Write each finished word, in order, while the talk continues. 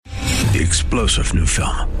The explosive new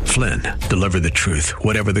film, Flynn, deliver the truth,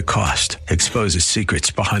 whatever the cost, exposes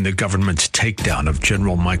secrets behind the government's takedown of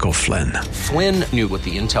General Michael Flynn. Flynn knew what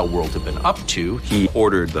the intel world had been up to. He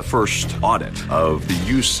ordered the first audit of the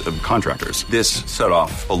use of contractors. This set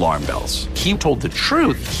off alarm bells. He told the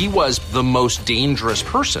truth. He was the most dangerous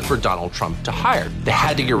person for Donald Trump to hire. They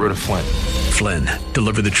had to get rid of Flynn. Flynn,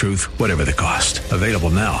 deliver the truth, whatever the cost. Available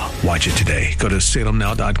now. Watch it today. Go to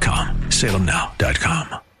salemnow.com.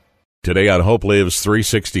 salemnow.com. Today on Hope Lives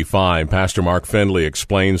 365, Pastor Mark Findlay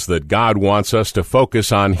explains that God wants us to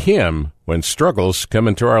focus on Him when struggles come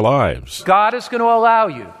into our lives. God is going to allow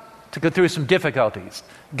you to go through some difficulties.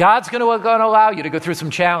 God's going to allow you to go through some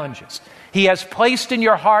challenges. He has placed in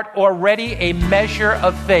your heart already a measure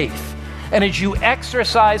of faith. And as you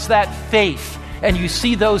exercise that faith and you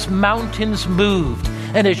see those mountains moved,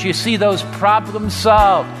 and as you see those problems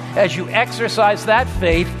solved, as you exercise that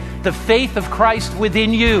faith, the faith of Christ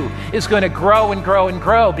within you is going to grow and grow and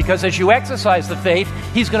grow, because as you exercise the faith,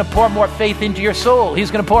 He's going to pour more faith into your soul.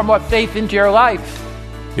 He's going to pour more faith into your life.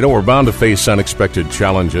 You know, we're bound to face unexpected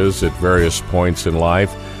challenges at various points in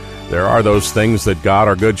life. There are those things that God,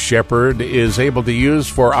 our good shepherd, is able to use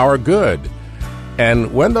for our good.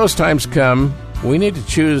 And when those times come, we need to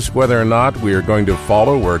choose whether or not we are going to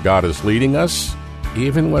follow where God is leading us,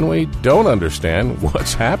 even when we don't understand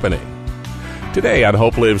what's happening. Today on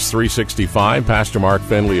Hope Lives 365, Pastor Mark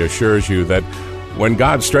Findlay assures you that when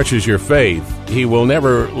God stretches your faith, He will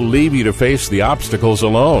never leave you to face the obstacles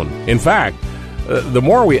alone. In fact, the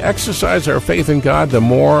more we exercise our faith in God, the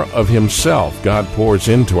more of Himself God pours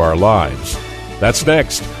into our lives. That's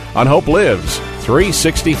next on Hope Lives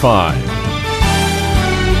 365.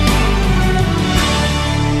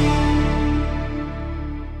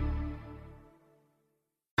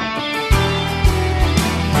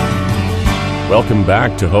 Welcome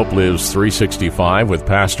back to Hope Lives 365 with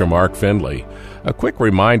Pastor Mark Findlay. A quick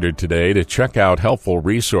reminder today to check out helpful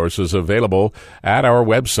resources available at our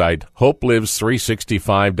website,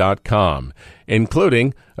 hopelives365.com,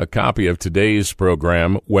 including a copy of today's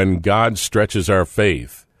program, When God Stretches Our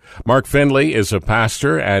Faith. Mark Findlay is a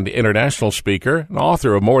pastor and international speaker and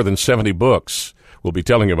author of more than 70 books. We'll be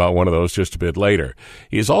telling you about one of those just a bit later.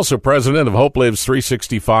 He is also president of Hope Lives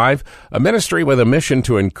 365, a ministry with a mission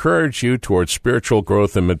to encourage you towards spiritual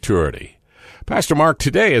growth and maturity. Pastor Mark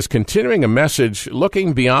today is continuing a message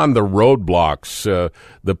looking beyond the roadblocks,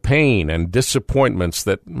 the pain and disappointments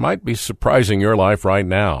that might be surprising your life right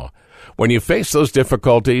now. When you face those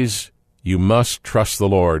difficulties, you must trust the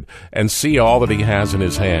Lord and see all that He has in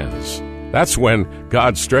His hands. That's when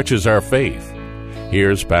God stretches our faith.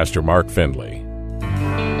 Here's Pastor Mark Findlay.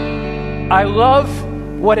 I love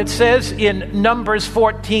what it says in Numbers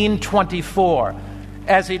 14:24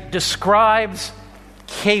 as it describes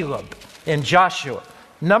Caleb and Joshua.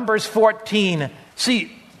 Numbers 14.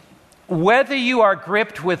 See, whether you are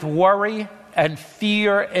gripped with worry and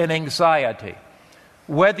fear and anxiety,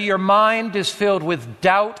 whether your mind is filled with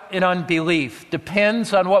doubt and unbelief,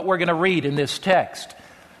 depends on what we're going to read in this text.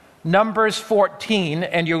 Numbers 14,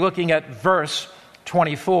 and you're looking at verse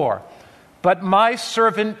 24. But my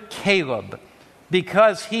servant Caleb,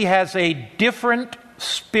 because he has a different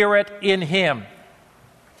spirit in him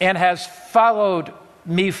and has followed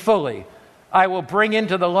me fully, I will bring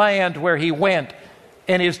into the land where he went,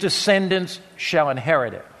 and his descendants shall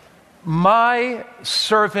inherit it. My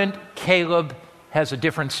servant Caleb has a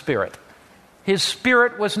different spirit. His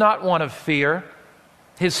spirit was not one of fear.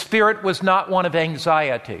 His spirit was not one of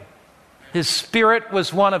anxiety. His spirit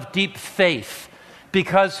was one of deep faith,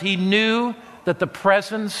 because he knew that the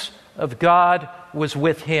presence of God was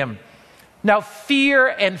with him. Now, fear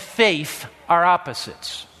and faith are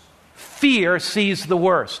opposites. Fear sees the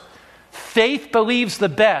worst. Faith believes the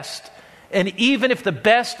best, and even if the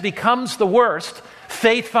best becomes the worst,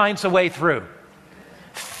 faith finds a way through.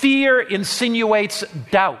 Fear insinuates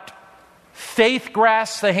doubt. Faith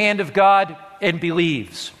grasps the hand of God and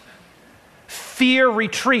believes. Fear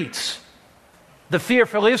retreats. The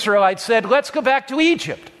fearful Israelites said, let's go back to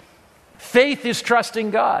Egypt. Faith is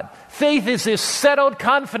trusting God. Faith is this settled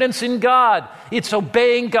confidence in God. It's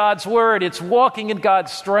obeying God's word. It's walking in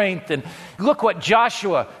God's strength. And look what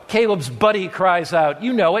Joshua, Caleb's buddy, cries out.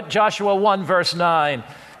 You know it, Joshua 1 verse 9.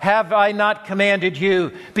 Have I not commanded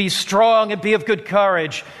you? Be strong and be of good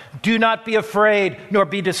courage. Do not be afraid nor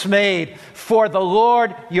be dismayed. For the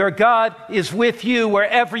Lord your God is with you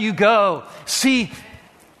wherever you go. See,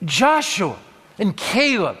 Joshua and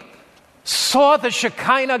Caleb saw the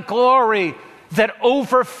Shekinah glory that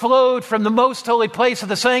overflowed from the most holy place of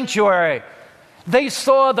the sanctuary. They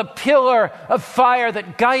saw the pillar of fire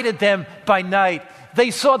that guided them by night.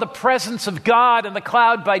 They saw the presence of God in the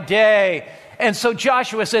cloud by day. And so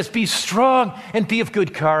Joshua says, be strong and be of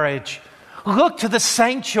good courage. Look to the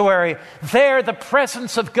sanctuary. There the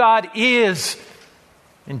presence of God is.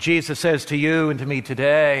 And Jesus says to you and to me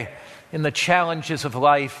today, in the challenges of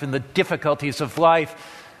life, in the difficulties of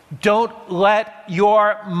life, don't let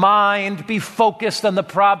your mind be focused on the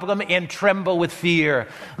problem and tremble with fear.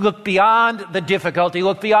 Look beyond the difficulty.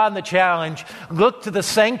 Look beyond the challenge. Look to the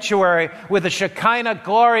sanctuary where the Shekinah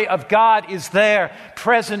glory of God is there,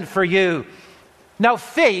 present for you. Now,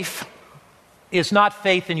 faith is not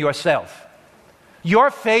faith in yourself.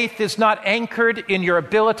 Your faith is not anchored in your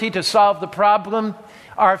ability to solve the problem.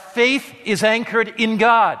 Our faith is anchored in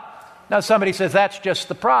God. Now, somebody says, that's just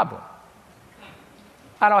the problem.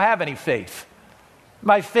 I don't have any faith.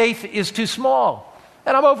 My faith is too small.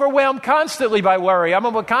 And I'm overwhelmed constantly by worry. I'm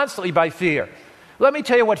overwhelmed constantly by fear. Let me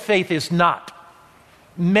tell you what faith is not.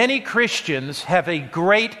 Many Christians have a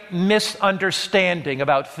great misunderstanding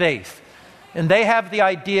about faith. And they have the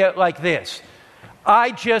idea like this: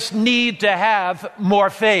 I just need to have more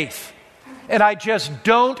faith. And I just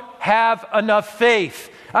don't have enough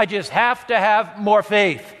faith. I just have to have more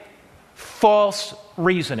faith. False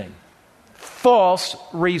reasoning. False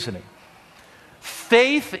reasoning.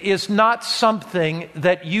 Faith is not something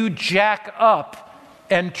that you jack up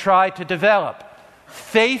and try to develop.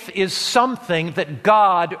 Faith is something that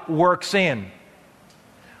God works in.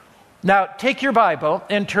 Now, take your Bible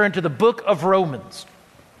and turn to the book of Romans.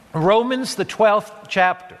 Romans, the 12th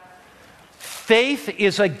chapter. Faith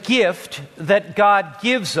is a gift that God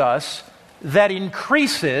gives us that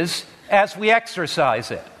increases as we exercise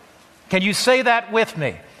it. Can you say that with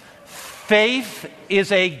me? Faith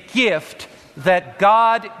is a gift that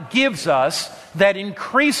God gives us that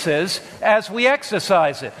increases as we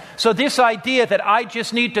exercise it. So this idea that I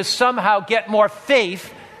just need to somehow get more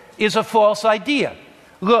faith is a false idea.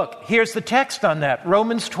 Look, here's the text on that.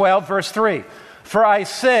 Romans 12, verse 3. For I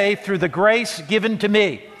say, through the grace given to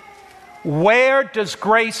me. Where does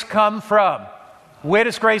grace come from? Where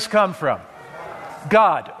does grace come from?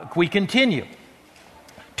 God. We continue.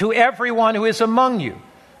 To everyone who is among you,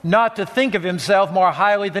 not to think of himself more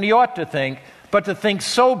highly than he ought to think, but to think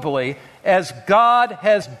soberly, as God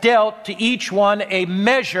has dealt to each one a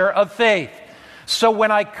measure of faith. So when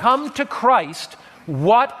I come to Christ,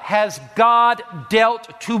 what has God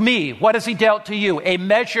dealt to me? What has he dealt to you? A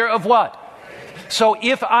measure of what? So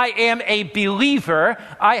if I am a believer,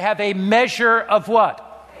 I have a measure of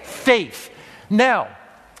what? Faith. Now,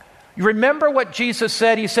 you remember what Jesus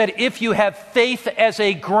said? He said, if you have faith as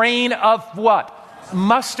a grain of what?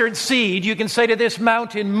 Mustard seed, you can say to this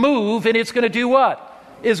mountain, move, and it's going to do what?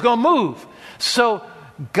 It's going to move. So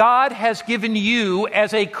God has given you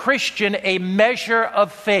as a Christian a measure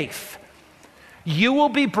of faith. You will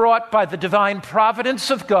be brought by the divine providence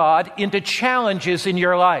of God into challenges in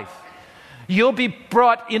your life. You'll be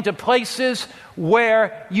brought into places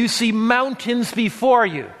where you see mountains before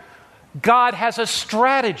you. God has a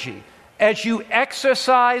strategy. As you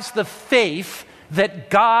exercise the faith that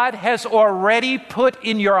God has already put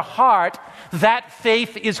in your heart, that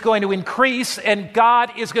faith is going to increase, and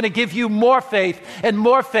God is going to give you more faith and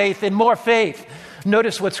more faith and more faith.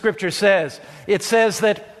 Notice what Scripture says. It says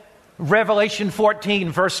that Revelation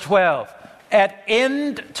 14, verse 12, at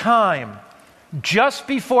end time, just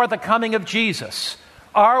before the coming of Jesus,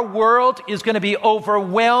 our world is going to be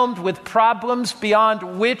overwhelmed with problems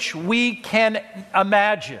beyond which we can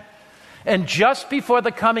imagine. And just before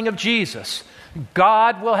the coming of Jesus,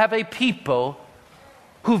 God will have a people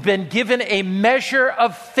who've been given a measure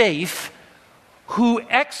of faith, who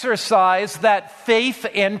exercise that faith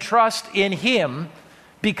and trust in Him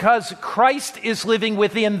because Christ is living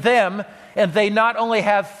within them, and they not only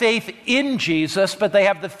have faith in Jesus, but they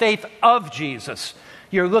have the faith of Jesus.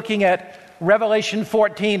 You're looking at Revelation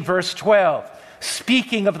 14, verse 12.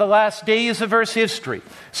 Speaking of the last days of Earth's history,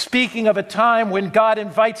 speaking of a time when God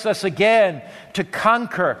invites us again to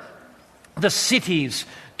conquer the cities,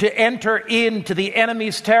 to enter into the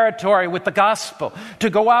enemy's territory with the gospel, to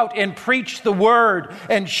go out and preach the word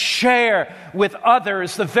and share with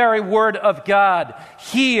others the very word of God.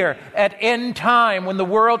 Here at end time, when the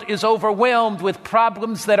world is overwhelmed with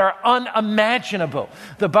problems that are unimaginable,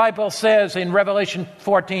 the Bible says in Revelation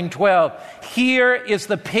 14:12, here is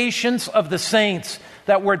the patience of the saints.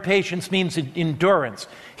 That word patience means endurance.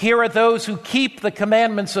 Here are those who keep the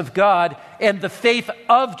commandments of God and the faith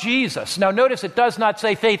of Jesus. Now notice it does not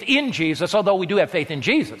say faith in Jesus, although we do have faith in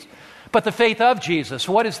Jesus. But the faith of Jesus,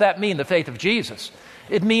 what does that mean, the faith of Jesus?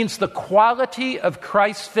 It means the quality of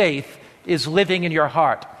Christ's faith is living in your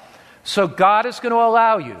heart. So God is going to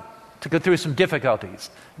allow you to go through some difficulties.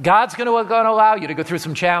 God's going to allow you to go through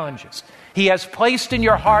some challenges. He has placed in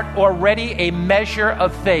your heart already a measure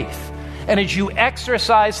of faith. And as you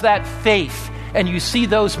exercise that faith and you see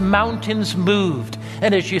those mountains moved,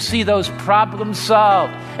 and as you see those problems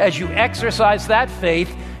solved, as you exercise that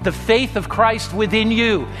faith, the faith of Christ within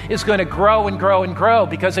you is going to grow and grow and grow,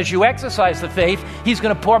 because as you exercise the faith, He's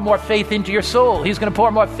going to pour more faith into your soul. He's going to pour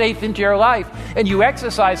more faith into your life. And you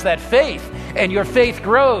exercise that faith, and your faith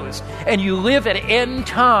grows, and you live at end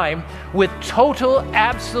time with total,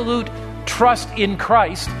 absolute trust in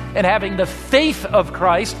Christ and having the faith of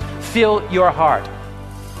Christ fill your heart.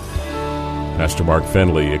 Pastor Mark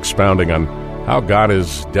Findlay expounding on how God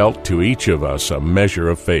has dealt to each of us a measure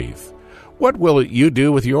of faith. What will you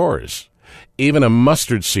do with yours? Even a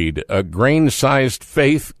mustard seed, a grain-sized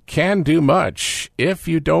faith, can do much if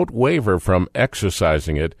you don't waver from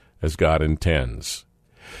exercising it as God intends.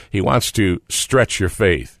 He wants to stretch your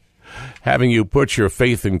faith, having you put your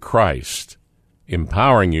faith in Christ,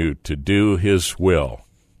 empowering you to do His will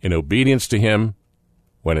in obedience to Him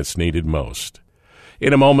when it's needed most.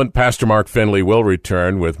 In a moment, Pastor Mark Findlay will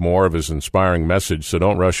return with more of his inspiring message, so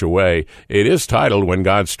don't rush away. It is titled When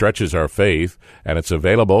God Stretches Our Faith, and it's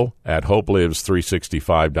available at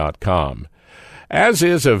hopelives365.com. As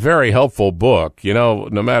is a very helpful book. You know,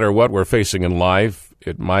 no matter what we're facing in life,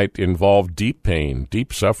 it might involve deep pain,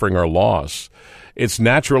 deep suffering, or loss. It's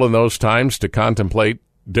natural in those times to contemplate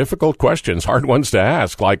difficult questions, hard ones to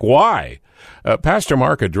ask, like why? Pastor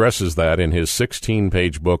Mark addresses that in his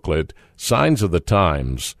 16-page booklet, Signs of the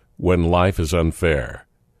Times When Life is Unfair.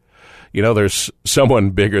 You know, there's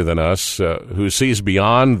someone bigger than us who sees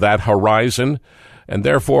beyond that horizon, and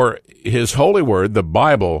therefore His holy word, the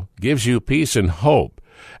Bible, gives you peace and hope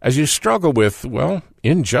as you struggle with, well,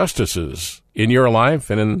 injustices in your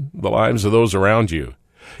life and in the lives of those around you.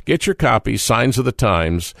 Get your copy, Signs of the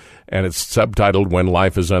Times, and it's subtitled When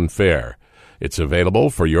Life is Unfair. It's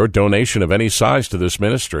available for your donation of any size to this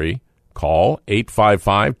ministry. Call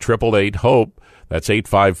 855-888-HOPE. That's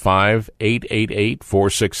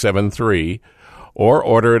 855-888-4673. Or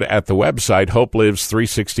order it at the website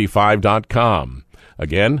hopelives365.com.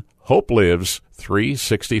 Again,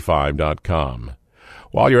 hopelives365.com.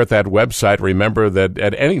 While you're at that website, remember that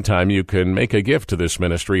at any time you can make a gift to this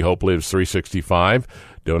ministry, Hope Lives 365.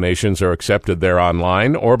 Donations are accepted there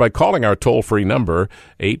online or by calling our toll-free number,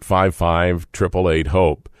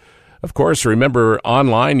 855-888-HOPE. Of course, remember,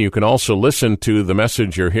 online you can also listen to the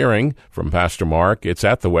message you're hearing from Pastor Mark. It's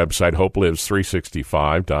at the website,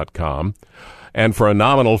 hopelives365.com. And for a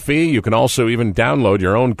nominal fee, you can also even download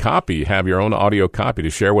your own copy, have your own audio copy to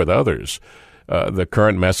share with others. The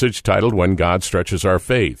current message titled When God Stretches Our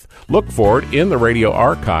Faith. Look for it in the radio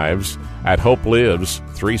archives at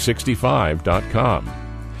hopelives365.com.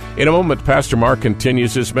 In a moment, Pastor Mark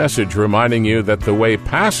continues his message, reminding you that the way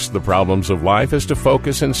past the problems of life is to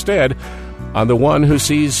focus instead on the one who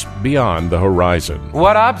sees beyond the horizon.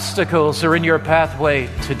 What obstacles are in your pathway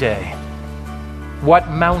today? What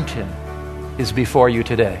mountain is before you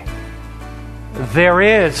today? There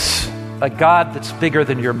is a God that's bigger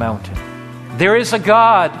than your mountain. There is a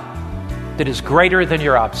God that is greater than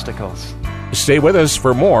your obstacles. Stay with us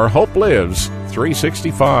for more Hope Lives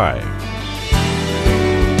 365.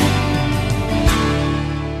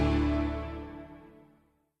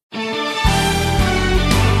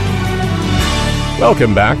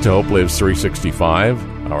 Welcome back to Hope Lives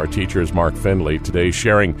 365. Our teacher is Mark Findlay, today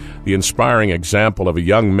sharing the inspiring example of a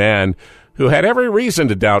young man who had every reason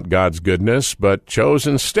to doubt God's goodness, but chose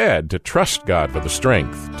instead to trust God for the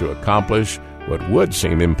strength to accomplish what would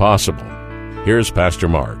seem impossible. Here's Pastor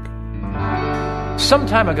Mark. Some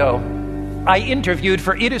time ago, I interviewed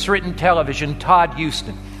for It Is Written Television Todd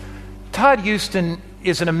Houston. Todd Houston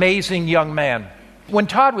is an amazing young man. When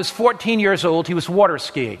Todd was 14 years old, he was water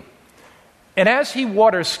skiing. And as he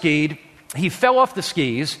water skied, he fell off the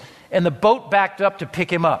skis, and the boat backed up to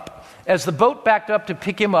pick him up. As the boat backed up to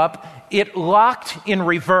pick him up, it locked in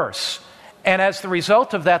reverse. And as the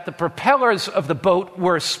result of that, the propellers of the boat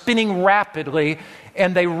were spinning rapidly,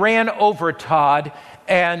 and they ran over Todd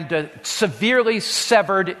and severely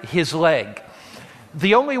severed his leg.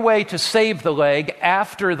 The only way to save the leg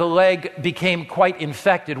after the leg became quite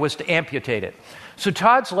infected was to amputate it. So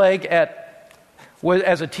Todd's leg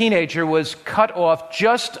as a teenager was cut off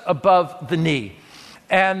just above the knee.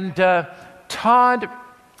 And Todd,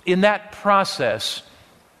 in that process,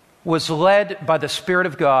 was led by the Spirit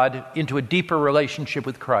of God into a deeper relationship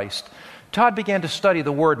with Christ. Todd began to study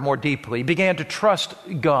the Word more deeply. He began to trust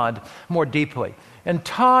God more deeply. And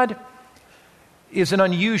Todd is an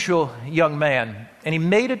unusual young man, and he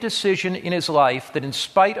made a decision in his life that in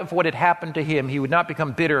spite of what had happened to him, he would not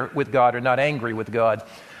become bitter with God or not angry with God.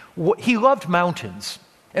 He loved mountains.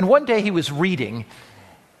 And one day he was reading,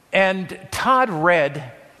 and Todd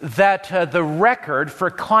read that the record for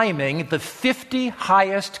climbing the 50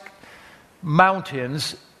 highest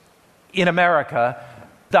mountains in America,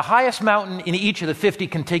 the highest mountain in each of the 50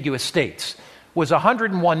 contiguous states, was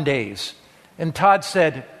 101 days. And Todd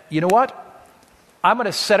said, you know what? I'm going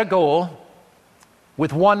to set a goal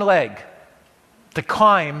with one leg to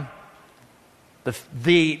climb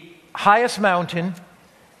the highest mountain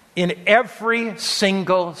in every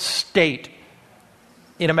single state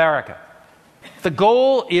in America. The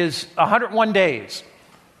goal is 101 days.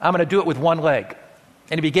 I'm going to do it with one leg.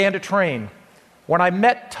 And he began to train. When I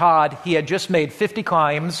met Todd, he had just made 50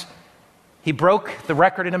 climbs. He broke the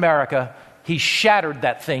record in America. He shattered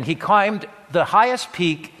that thing. He climbed the highest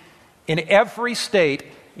peak in every state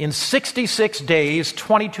in 66 days,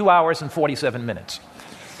 22 hours, and 47 minutes.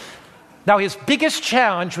 Now, his biggest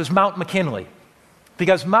challenge was Mount McKinley,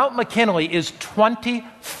 because Mount McKinley is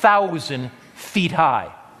 20,000 feet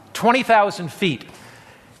high. 20,000 feet.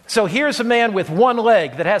 So here's a man with one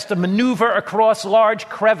leg that has to maneuver across large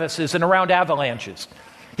crevices and around avalanches.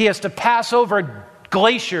 He has to pass over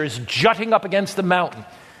glaciers jutting up against the mountain.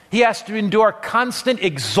 He has to endure constant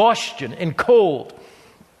exhaustion and cold.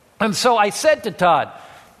 And so I said to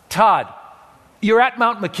Todd, you're at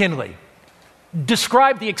Mount McKinley.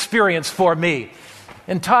 Describe the experience for me.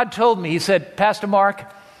 And Todd told me, he said, Pastor Mark,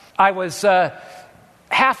 I was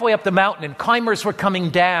halfway up the mountain and climbers were coming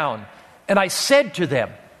down. And I said to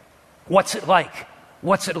them, what's it like?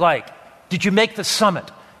 What's it like? Did you make the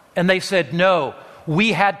summit? And they said, no,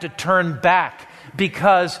 we had to turn back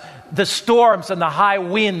because the storms and the high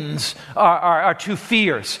winds are too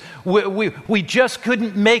fierce. We just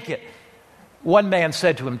couldn't make it. One man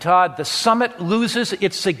said to him, Todd, the summit loses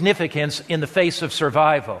its significance in the face of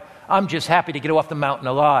survival. I'm just happy to get off the mountain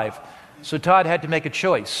alive. So Todd had to make a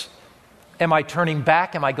choice. Am I turning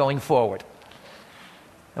back? Am I going forward?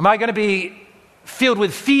 Am I going to be filled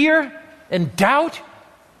with fear and doubt?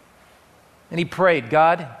 And he prayed,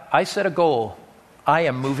 God, I set a goal. I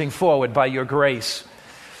am moving forward by your grace.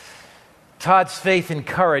 Todd's faith and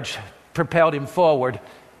courage propelled him forward.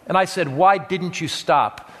 And I said, why didn't you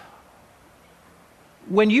stop?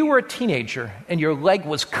 When you were a teenager and your leg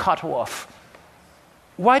was cut off,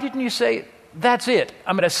 why didn't you say, that's it,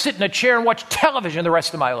 I'm going to sit in a chair and watch television the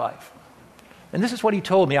rest of my life? And this is what he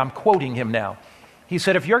told me. I'm quoting him now. He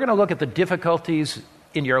said, if you're going to look at the difficulties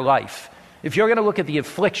in your life, if you're going to look at the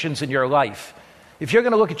afflictions in your life, if you're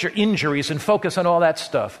going to look at your injuries and focus on all that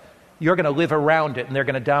stuff, you're going to live around it and they're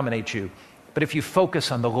going to dominate you. But if you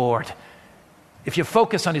focus on the Lord, if you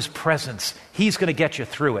focus on His presence, He's going to get you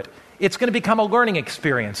through it. It's going to become a learning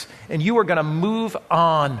experience, and you are going to move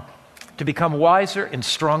on to become wiser and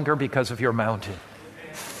stronger because of your mountain.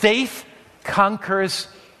 Faith conquers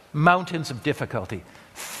mountains of difficulty.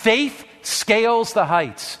 Faith scales the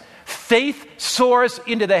heights. Faith soars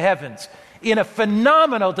into the heavens. In a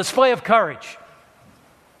phenomenal display of courage,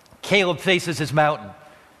 Caleb faces his mountain.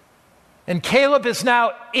 And Caleb is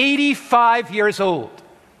now 85 years old.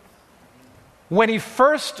 When he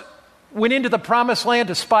first went into the promised land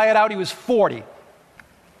to spy it out, he was 40.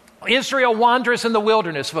 Israel wanders in the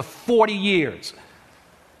wilderness for 40 years.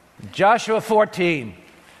 Joshua 14,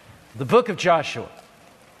 the book of Joshua.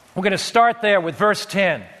 We're going to start there with verse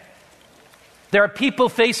 10. There are people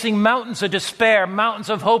facing mountains of despair, mountains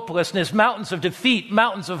of hopelessness, mountains of defeat,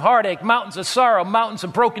 mountains of heartache, mountains of sorrow, mountains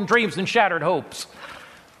of broken dreams and shattered hopes,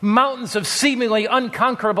 mountains of seemingly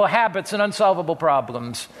unconquerable habits and unsolvable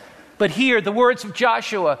problems. But here, the words of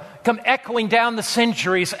Joshua come echoing down the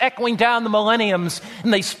centuries, echoing down the millenniums,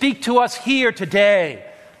 and they speak to us here today.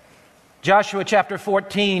 Joshua chapter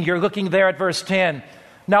 14, you're looking there at verse 10.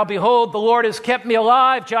 Now behold, the Lord has kept me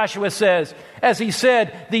alive, Joshua says, as he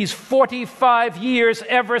said, these 45 years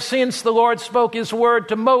ever since the Lord spoke His word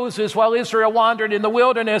to Moses while Israel wandered in the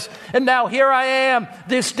wilderness. And now here I am,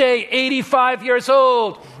 this day, 85 years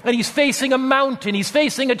old, and he's facing a mountain, he's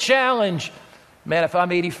facing a challenge. Man, if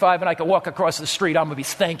I'm 85 and I can walk across the street, I'm going to be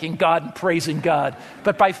thanking God and praising God.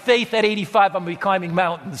 But by faith at 85, I'm going to be climbing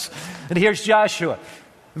mountains. And here's Joshua,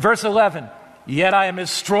 verse 11. Yet I am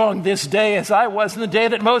as strong this day as I was in the day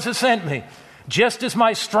that Moses sent me. Just as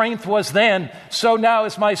my strength was then, so now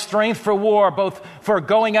is my strength for war, both for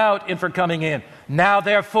going out and for coming in. Now,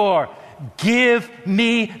 therefore, give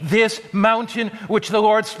me this mountain which the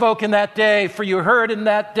Lord spoke in that day. For you heard in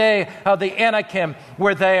that day how the Anakim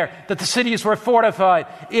were there, that the cities were fortified.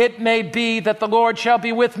 It may be that the Lord shall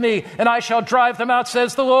be with me, and I shall drive them out,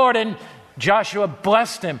 says the Lord. And Joshua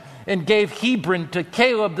blessed him and gave Hebron to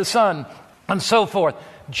Caleb the son, and so forth.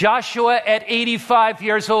 Joshua at 85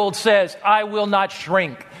 years old says, I will not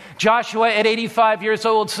shrink. Joshua at 85 years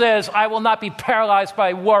old says, I will not be paralyzed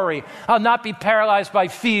by worry. I'll not be paralyzed by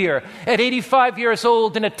fear. At 85 years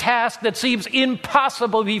old, in a task that seems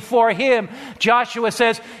impossible before him, Joshua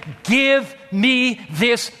says, give me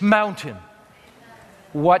this mountain.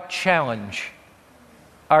 What challenge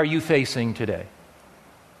are you facing today?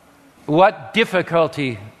 What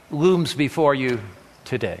difficulty looms before you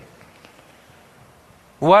today?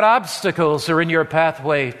 What obstacles are in your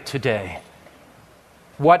pathway today?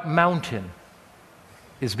 What mountain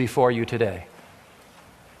is before you today?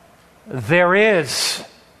 There is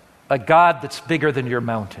a God that's bigger than your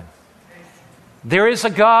mountain. There is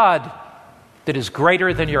a God that is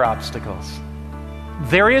greater than your obstacles.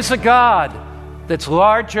 There is a God that's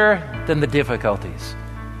larger than the difficulties.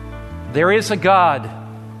 There is a God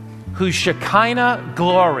whose Shekinah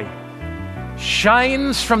glory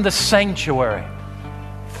shines from the sanctuary,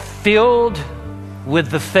 filled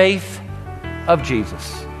with the faith of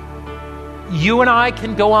Jesus. You and I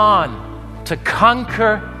can go on to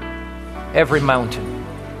conquer every mountain.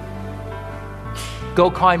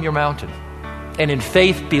 Go climb your mountain, and in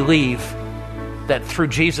faith believe that through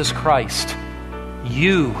Jesus Christ,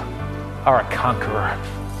 you are a conqueror.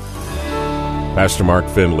 Pastor Mark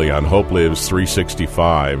Findlay on Hope Lives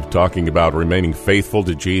 365, talking about remaining faithful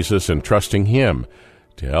to Jesus and trusting Him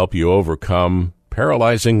to help you overcome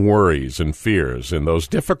paralyzing worries and fears in those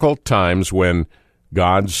difficult times when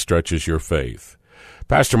God stretches your faith.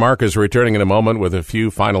 Pastor Mark is returning in a moment with a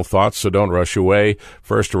few final thoughts, so don't rush away.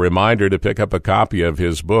 First, a reminder to pick up a copy of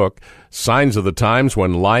his book, Signs of the Times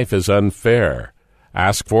When Life is Unfair.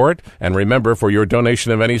 Ask for it, and remember, for your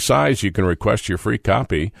donation of any size, you can request your free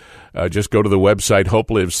copy. Just go to the website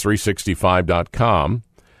hopelives365.com.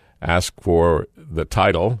 Ask for the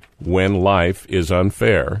title, When Life is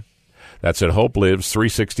Unfair. That's at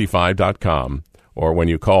hopelives365.com, or when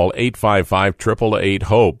you call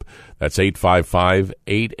 855-888-HOPE. That's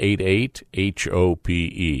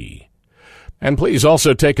 855-888-HOPE. And please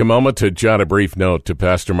also take a moment to jot a brief note to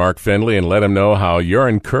Pastor Mark Findlay and let him know how you're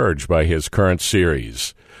encouraged by his current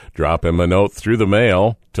series. Drop him a note through the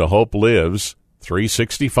mail to Hope Lives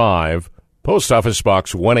 365, Post Office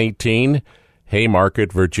Box 118,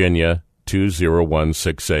 Haymarket, Virginia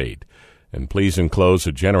 20168. And please enclose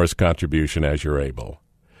a generous contribution as you're able.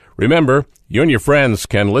 Remember, you and your friends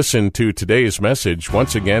can listen to today's message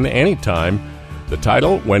once again anytime. The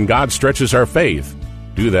title, When God Stretches Our Faith.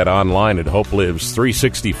 Do that online at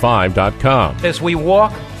hopelives365.com. As we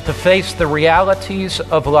walk to face the realities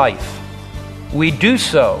of life, we do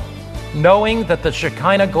so knowing that the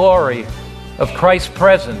Shekinah glory of Christ's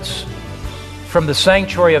presence from the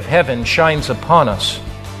sanctuary of heaven shines upon us.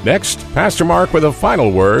 Next, Pastor Mark with a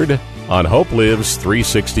final word on Hope Lives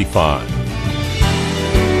 365.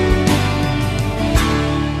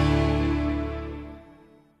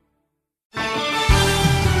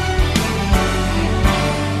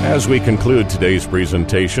 As we conclude today's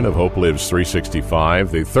presentation of Hope Lives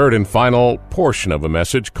 365, the third and final portion of a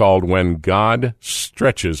message called When God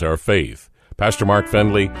Stretches Our Faith, Pastor Mark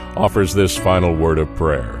Findlay offers this final word of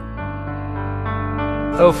prayer.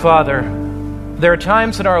 Oh, Father, there are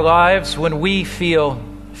times in our lives when we feel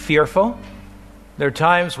fearful. There are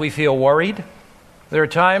times we feel worried. There are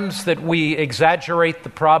times that we exaggerate the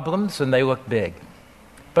problems and they look big.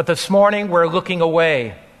 But this morning we're looking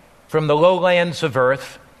away from the lowlands of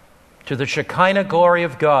earth to the Shekinah glory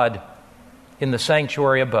of God in the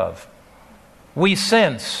sanctuary above. We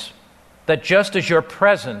sense that just as your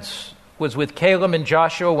presence was with Caleb and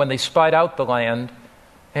Joshua when they spied out the land,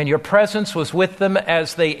 and your presence was with them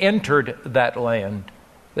as they entered that land,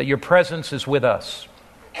 that your presence is with us.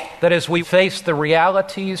 That as we face the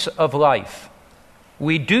realities of life,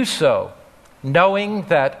 we do so knowing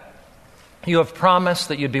that you have promised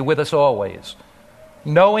that you'd be with us always,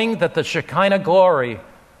 knowing that the Shekinah glory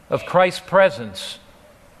of Christ's presence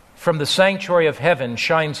from the sanctuary of heaven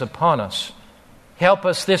shines upon us. Help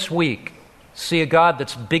us this week see a God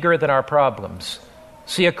that's bigger than our problems,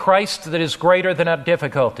 see a Christ that is greater than our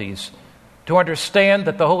difficulties, to understand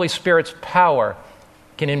that the Holy Spirit's power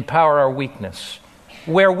can empower our weakness.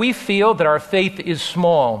 Where we feel that our faith is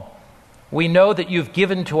small, we know that you've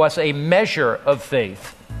given to us a measure of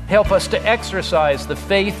faith. Help us to exercise the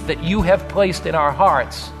faith that you have placed in our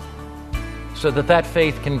hearts, so that that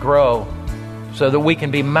faith can grow, so that we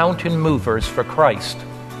can be mountain movers for Christ.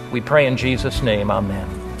 We pray in Jesus' name, amen.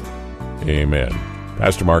 Amen.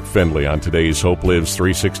 Pastor Mark Findlay on today's Hope Lives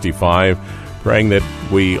 365, praying that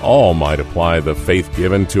we all might apply the faith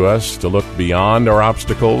given to us to look beyond our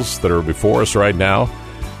obstacles that are before us right now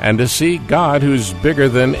and to see God who's bigger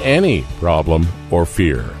than any problem or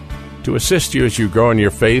fear. To assist you as you grow in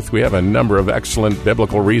your faith, we have a number of excellent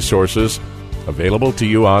biblical resources available to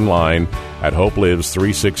you online at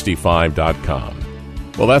hopelives365.com.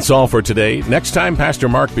 Well, that's all for today. Next time, Pastor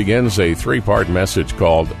Mark begins a 3-part message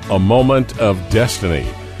called A Moment of Destiny.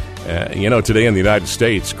 Today in the United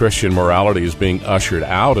States, Christian morality is being ushered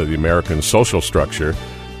out of the American social structure.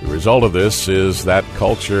 The result of this is that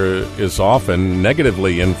culture is often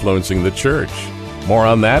negatively influencing the church. More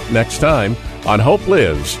on that next time on Hope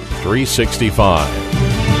Lives 365.